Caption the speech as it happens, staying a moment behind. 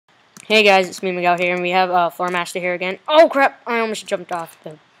Hey guys, it's me Miguel here, and we have Floor Master here again. Oh crap! I almost jumped off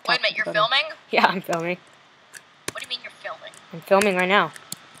the top. Wait a minute, you're filming? Yeah, I'm filming. What do you mean you're filming? I'm filming right now.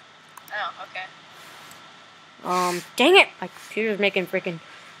 Oh, okay. Dang it! My computer's making freaking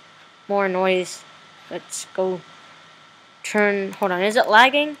more noise. Let's go turn... Hold on, is it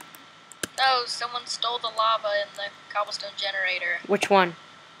lagging? No, someone stole the lava in the cobblestone generator. Which one?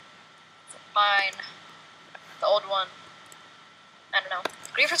 Mine. The old one. I don't know.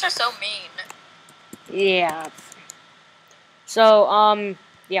 Griefers are so mean. Yeah. So,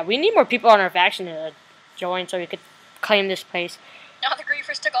 yeah, we need more people on our faction to join so we could claim this place. No, the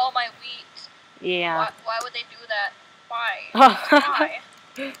griefers took all my wheat. Yeah. Why would they do that? Why? Why?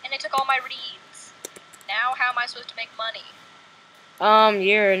 And they took all my reeds. Now how am I supposed to make money?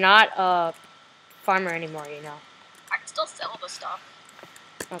 You're not a farmer anymore, you know. I can still sell the stuff.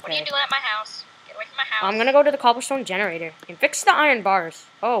 Okay. What are you doing at my house? Get away from my house. I'm gonna go to the cobblestone generator and fix the iron bars.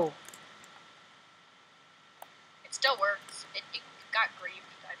 Oh. It still works. It got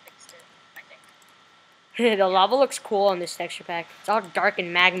griefed. I fixed it, I think. The lava looks cool on this texture pack. It's all dark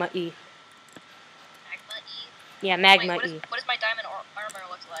and magma-y. Magma-y? Yeah, magma-y. Wait, what does my diamond armor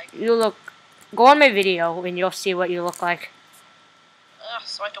look like? Go on my video and you'll see what you look like. Ugh,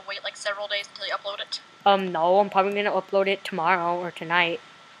 so I have to wait like several days until you upload it? No, I'm probably gonna upload it tomorrow or tonight.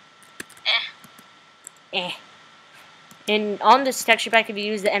 And on this texture pack, if you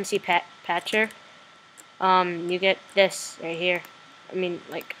use the MC patcher, you get this right here. I mean,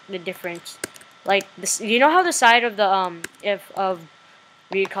 like the difference. Like this, you know how the side of the what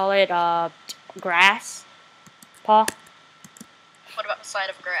do you call it, grass, Paul? What about the side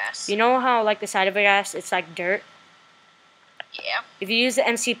of grass? You know how like the side of a grass, it's like dirt. Yeah. If you use the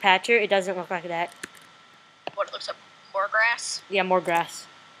MC patcher, it doesn't look like that. What, it looks like more grass? Yeah, more grass.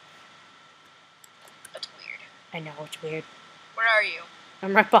 That's weird. I know, it's weird. Where are you?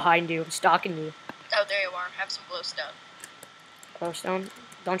 I'm right behind you. I'm stalking you. Oh, there you are. Have some glowstone. Glowstone?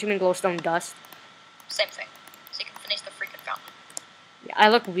 Don't you mean glowstone dust? Same thing. So you can finish the freaking fountain. Yeah, I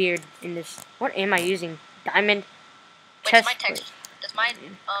look weird in this. What am I using? Diamond Wait, chest does my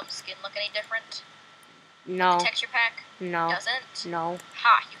skin look any different? No. The texture pack? No. Doesn't? No.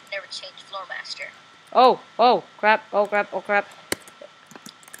 Ha! You've never changed Floor Master. Oh crap! Oh crap! Oh crap!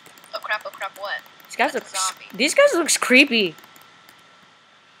 Oh crap! Oh crap! What? These guys looks creepy.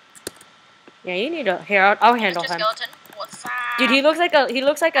 Yeah, you need to. Here, I'll handle him. Skeleton. What's up? Dude, he looks like a.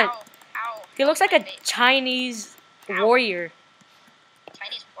 Ow. He looks like a Chinese warrior.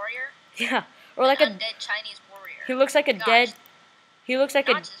 Chinese warrior? Yeah, or like an undead Chinese warrior. He looks like a dead. He looks like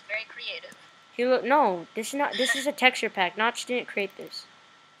Notch is very creative. No, this is not. This is a texture pack. Notch didn't create this.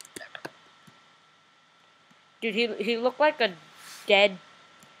 Dude, he looked like a dead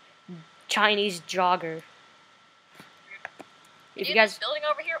Chinese jogger. If you guys, this building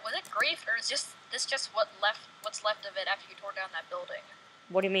over here, was it grief or is this just what's left of it after you tore down that building?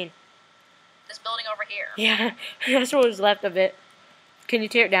 What do you mean? This building over here. Yeah, that's what was left of it. Can you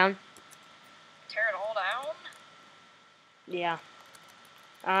tear it down? Tear it all down? Yeah.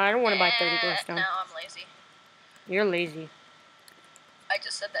 I don't want to buy 30 glowstone. No, I'm lazy. You're lazy. I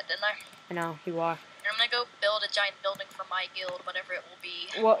just said that, didn't I? I know, you are. I'm gonna go build a giant building for my guild, whatever it will be.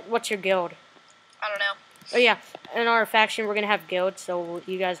 What's your guild? I don't know. Oh yeah, in our faction we're gonna have guilds, so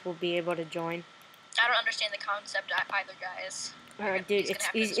you guys will be able to join. I don't understand the concept either, guys. Dude,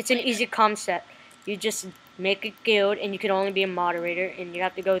 it's an easy concept. You just make a guild, and you can only be a moderator, and you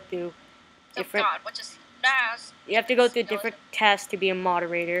have to go through different. Oh God, what just? You have to go through different tests to be a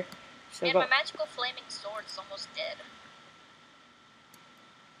moderator. So and my magical flaming sword is almost dead.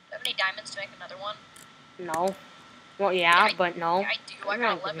 Do you have any diamonds to make another one? No. Well, yeah, but no. Yeah, I do. I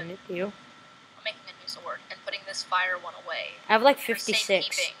got 11. It to you. I'm making a new sword and putting this fire one away. I have like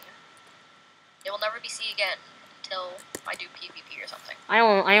 56. It will never be seen again until I do PvP or something.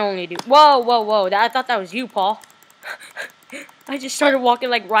 I only do. Whoa! I thought that was you, Paul. I just started walking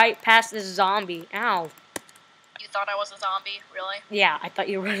like right past this zombie. Ow. You thought I was a zombie, really? Yeah, I thought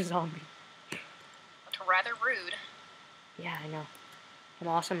you were a zombie. That's rather rude. Yeah, I know. I'm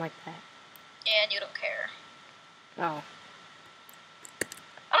awesome like that. And you don't care. Oh.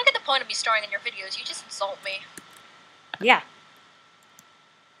 I don't get the point of me starring in your videos. You just insult me. Yeah.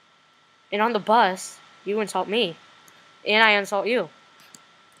 And on the bus, you insult me. And I insult you.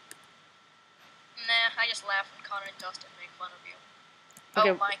 Nah, I just laugh when Connor and Dustin make fun of you.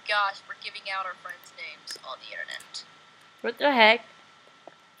 Okay. Oh my gosh, we're giving out our friends' names on the internet. What the heck?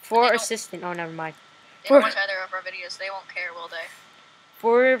 For assistant. Oh, never mind. They don't watch either of our videos. They won't care, will they?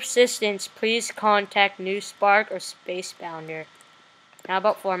 For assistance, please contact New Spark or Spacebounder. How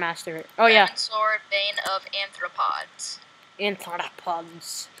about Floor Master? Oh, yeah. Diamond sword, vein of anthropods.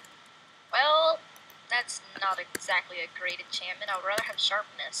 Anthropods. Well, that's not exactly a great enchantment. I would rather have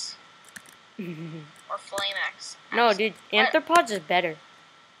sharpness. Or flame axe. No, dude, anthropods is better.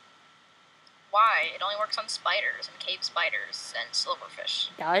 Why? It only works on spiders and cave spiders and silverfish.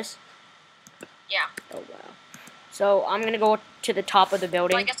 It does? Yeah. Oh, wow. So, I'm gonna go to the top of the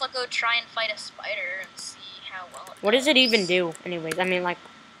building. Well, I guess I'll go try and fight a spider and see how well it What does it even do, anyways? I mean, like...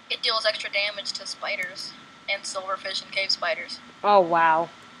 It deals extra damage to spiders and silverfish and cave spiders. Oh, wow.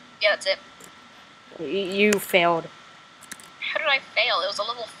 Yeah, that's it. You failed. How did I fail? It was a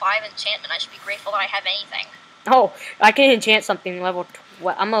level 5 enchantment. I should be grateful that I have anything. Oh, I can enchant something level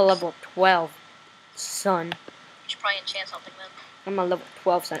 12. I'm a level 12, son. You should probably enchant something then. I'm a level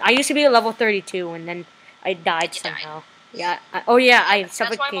 12, son. I used to be a level 32, and then I died somehow. Died. Yeah. I suffocated.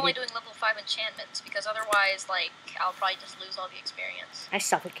 That's why I'm only doing level 5 enchantments, because otherwise, like, I'll probably just lose all the experience. I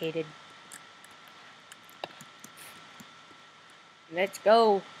suffocated. Let's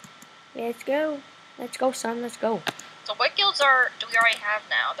go. Let's go. Let's go, son. Let's go. So what guilds do we already have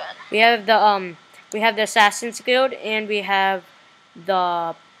now, then? We have the Assassin's Guild, and we have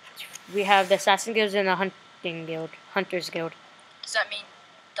the Assassin Guilds and the Hunting Guild, Hunters Guild. Does that mean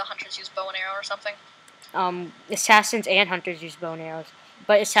the hunters use bow and arrow or something? Assassins and hunters use bow and arrows,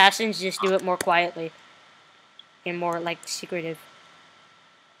 but assassins just do it more quietly and more like secretive.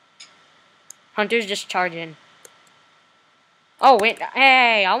 Hunters just charge in. Oh wait,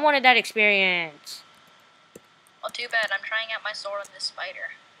 hey, I wanted that experience. Well, too bad. I'm trying out my sword on this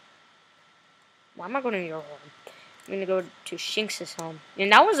spider. Why am I going to your home? I'm gonna go to Shinx's home,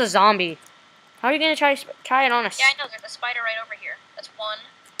 and that was a zombie. How are you gonna try it on a? Yeah, I know. There's a spider right over here. That's one.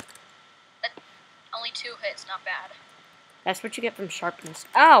 Only 2 hits, not bad. That's what you get from sharpness.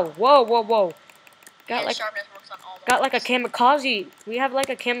 Ow! Whoa, whoa, whoa! Got like sharpness works on all the got like a kamikaze. We have like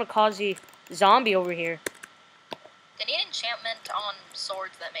a kamikaze zombie over here. They need enchantment on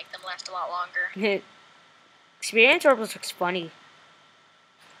swords that make them last a lot longer. Experience orbs looks funny.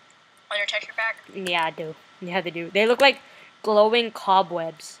 On your texture pack? Yeah, I do. Yeah, they do. They look like glowing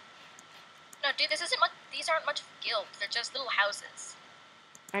cobwebs. No, dude, this isn't much. These aren't much guilds. They're just little houses.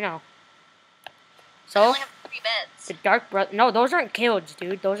 I know. They So only have 3 beds. the dark brother. No, those aren't guilds,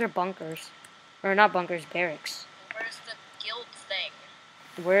 dude. Those are bunkers, or not bunkers, barracks. Where's the guild thing?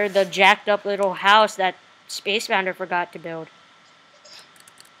 We're the jacked up little house that Space Founder forgot to build.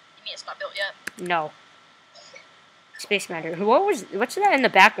 You mean it's not built yet? No. Space Founder. What's that in the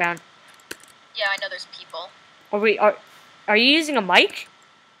background? Yeah, I know there's people. Are you using a mic?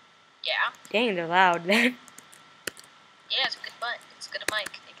 Yeah. Dang, they're loud then. Yeah, it's a good mic. It's a good mic.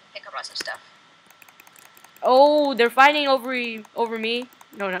 It can pick up lots of stuff. Oh, they're fighting over me.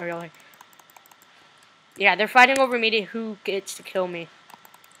 No, not really. Yeah, they're fighting over me to who gets to kill me.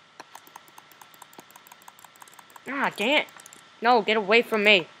 Ah, dang it. No, get away from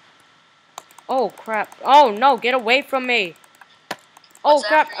me. Oh, crap. Oh, no, get away from me. Oh, What's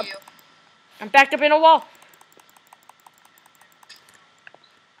crap. after you? I'm backed up in a wall.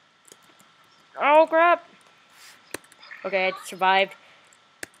 Oh, crap. Okay, I survived.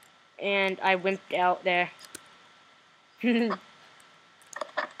 And I wimped out there. Look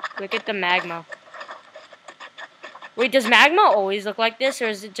at the magma. Wait, does magma always look like this, or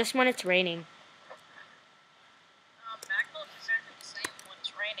is it just when it's raining? Magma looks exactly the same when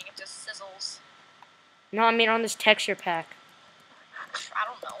it's raining. It just sizzles. No, I mean on this texture pack. I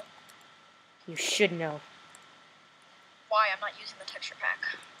don't know. You should know. Why? I'm not using the texture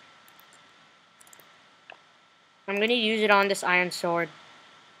pack. I'm gonna use it on this iron sword.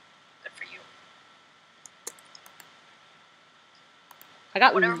 Good for you. I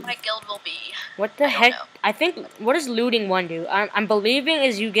got whatever my guild will be. What the heck? I think, what does looting 1 do? I'm believing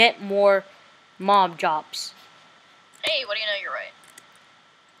is you get more mob drops. Hey, what do you know? You're right.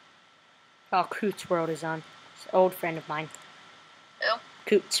 Oh, Coots World is on. It's an old friend of mine. Who?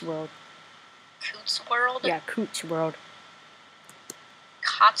 Coots World. Coots World? Yeah, Coots World.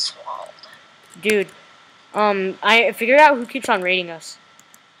 Cotswold. Dude, I figured out who keeps on raiding us.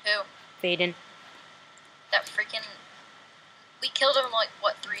 Who? Faden. That freaking... We killed him, like,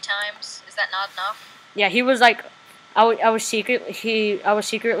 what, 3 times? Is that not enough? Yeah, he was like... I was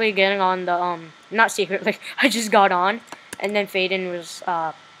secretly getting on the, not secretly, I just got on, and then Faden was,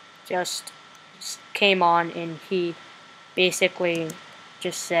 just came on, and he basically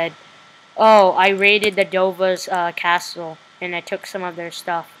just said, oh, I raided the Dova's, castle, and I took some of their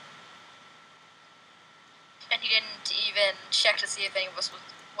stuff. And he didn't even check to see if any of us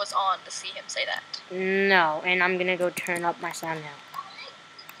was on to see him say that? No, and I'm gonna go turn up my sound now.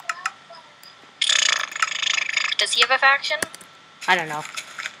 Does he have a faction? I don't know.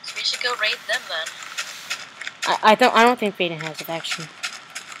 So we should go raid them then. I don't think Faden has a faction.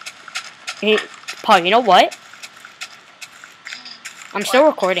 Hey, Paul, you know what? I'm still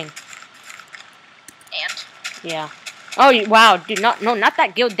recording. And? Yeah. Oh, wow, dude, not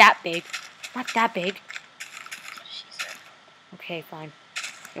that guild that big. Not that big. She said. Okay, fine.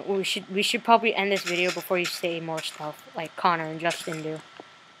 We should probably end this video before you say more stuff, like Connor and Justin do.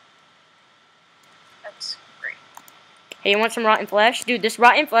 That's great. Hey, you want some rotten flesh? Dude, this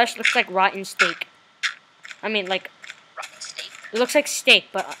rotten flesh looks like rotten steak. I mean, like... Rotten steak. It looks like steak,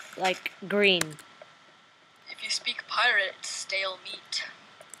 but, like, green. If you speak pirate, it's stale meat.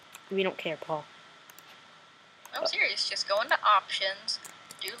 We don't care, Paul. I'm serious. Just go into options,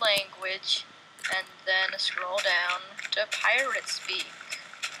 do language, and then scroll down to pirate speak.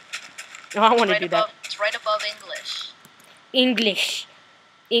 No, I want to do that. It's right above English. English.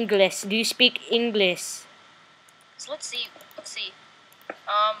 English. Do you speak English? So let's see.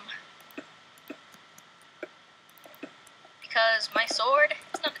 Because my sword,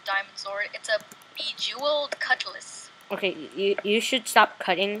 it's not a diamond sword, it's a bejeweled cutlass. Okay, you should stop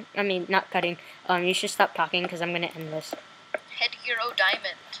cutting. I mean, not cutting. You should stop talking because I'm gonna end this. Headgear O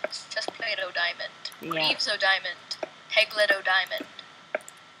diamond, chestplate O diamond, Yeah. greaves O diamond, peglet O diamond.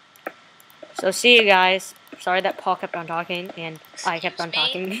 So see you guys. Sorry that Paul kept on talking and I kept on Excuse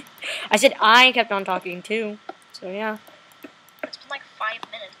talking. I said I kept on talking too. So yeah. It's been like 5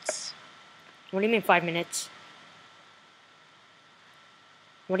 minutes. What do you mean 5 minutes?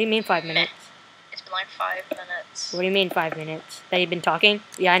 What do you mean 5 minutes? It's been like 5 minutes. What do you mean 5 minutes? That you've been talking?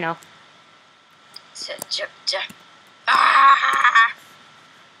 Yeah, I know. Ah!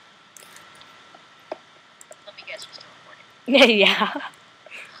 Let me guess, we're still recording. Yeah.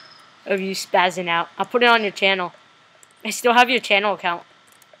 Of you spazzing out. I'll put it on your channel. I still have your channel account.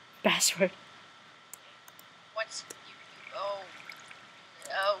 Password. What's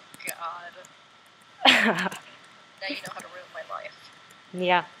oh god. Now you know how to ruin my life.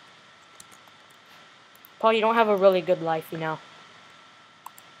 Yeah. Paul, you don't have a really good life, you know.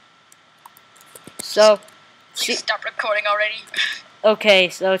 So, Please stop recording already. okay,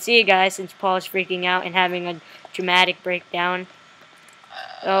 so see you guys since Paul's freaking out and having a dramatic breakdown.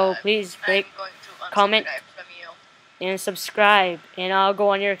 So please I'm going to comment from you. and subscribe, and I'll go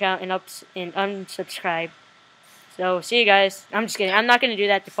on your account and unsubscribe. So see you guys. I'm just kidding. I'm not gonna do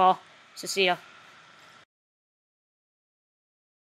that to Paul. So see ya.